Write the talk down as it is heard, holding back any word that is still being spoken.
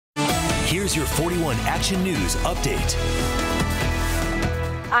Here's your 41 Action News update.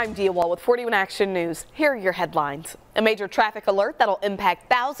 I'm Dia Wall with 41 Action News. Here are your headlines. A major traffic alert that'll impact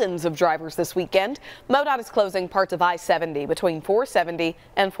thousands of drivers this weekend. MoDOT is closing parts of I-70 between 470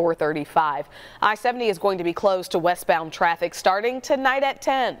 and 435. I-70 is going to be closed to westbound traffic starting tonight at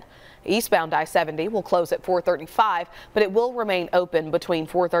 10. Eastbound I-70 will close at 435, but it will remain open between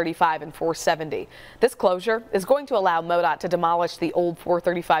 435 and 470. This closure is going to allow MoDOT to demolish the old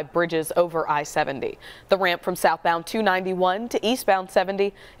 435 bridges over I-70. The ramp from southbound 291 to eastbound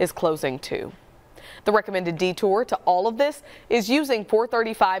 70 is closing too. The recommended detour to all of this is using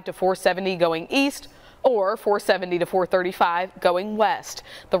 435 to 470 going east or 470 to 435 going west.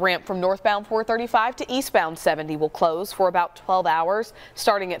 The ramp from northbound 435 to eastbound 70 will close for about 12 hours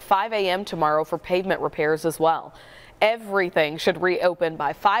starting at 5 a.m. tomorrow for pavement repairs as well. Everything should reopen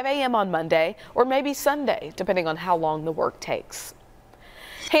by 5 a.m. on Monday or maybe Sunday, depending on how long the work takes.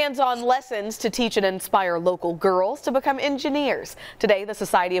 Hands-on lessons to teach and inspire local girls to become engineers. Today, the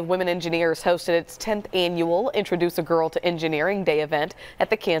Society of Women Engineers hosted its 10th annual Introduce a Girl to Engineering Day event at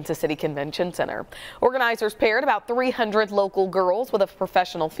the Kansas City Convention Center. Organizers paired about 300 local girls with a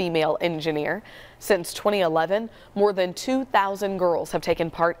professional female engineer. Since 2011, more than 2,000 girls have taken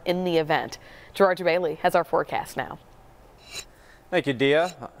part in the event. Georgia Bailey has our forecast now. Thank you,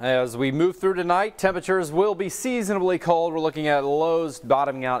 Dia. As we move through tonight, temperatures will be seasonably cold. We're looking at lows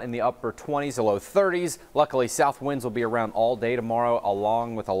bottoming out in the upper 20s to low 30s. Luckily, south winds will be around all day tomorrow,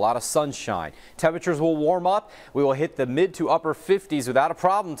 along with a lot of sunshine. Temperatures will warm up. We will hit the mid to upper 50s without a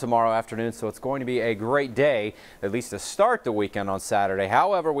problem tomorrow afternoon, so it's going to be a great day, at least to start the weekend on Saturday.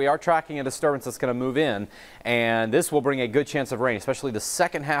 However, we are tracking a disturbance that's going to move in, and this will bring a good chance of rain, especially the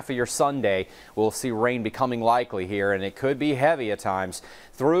second half of your Sunday. We'll see rain becoming likely here, and it could be heavy at times.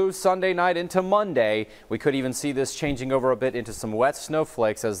 Through Sunday night into Monday, we could even see this changing over a bit into some wet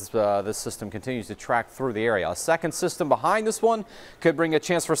snowflakes as this system continues to track through the area. A second system behind this one could bring a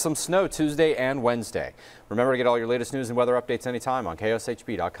chance for some snow Tuesday and Wednesday. Remember to get all your latest news and weather updates anytime on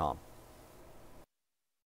KSHB.com.